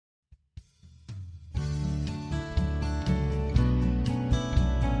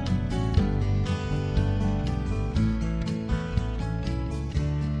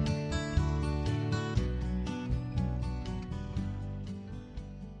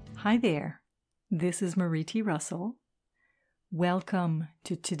Hi there, this is Marie T. Russell. Welcome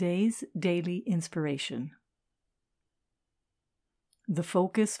to today's Daily Inspiration. The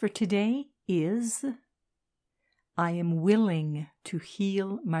focus for today is I am willing to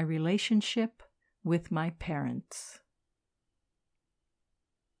heal my relationship with my parents.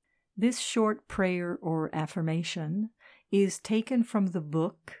 This short prayer or affirmation is taken from the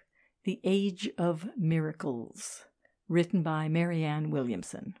book The Age of Miracles, written by Marianne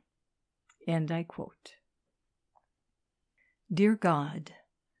Williamson. And I quote, Dear God,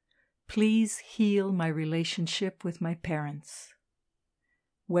 please heal my relationship with my parents.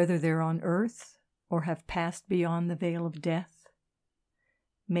 Whether they're on earth or have passed beyond the veil of death,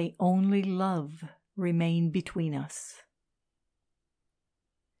 may only love remain between us.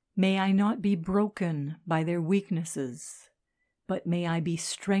 May I not be broken by their weaknesses, but may I be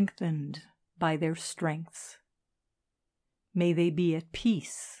strengthened by their strengths. May they be at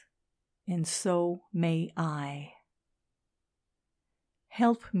peace, and so may I.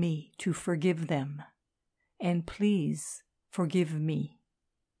 Help me to forgive them, and please forgive me.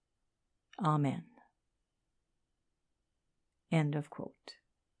 Amen. End of quote.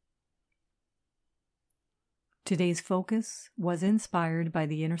 Today's focus was inspired by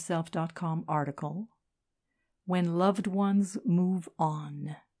the InnerSelf.com article, When Loved Ones Move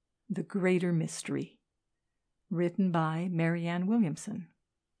On, The Greater Mystery, written by Marianne Williamson.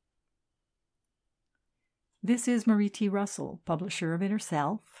 This is Marie T. Russell, publisher of Inner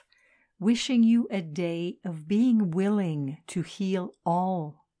Self, wishing you a day of being willing to heal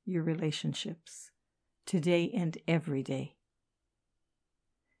all your relationships, today and every day.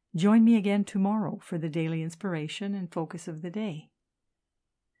 Join me again tomorrow for the daily inspiration and focus of the day.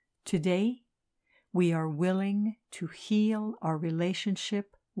 Today, we are willing to heal our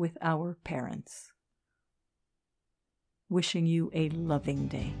relationship with our parents. Wishing you a loving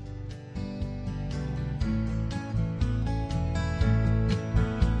day.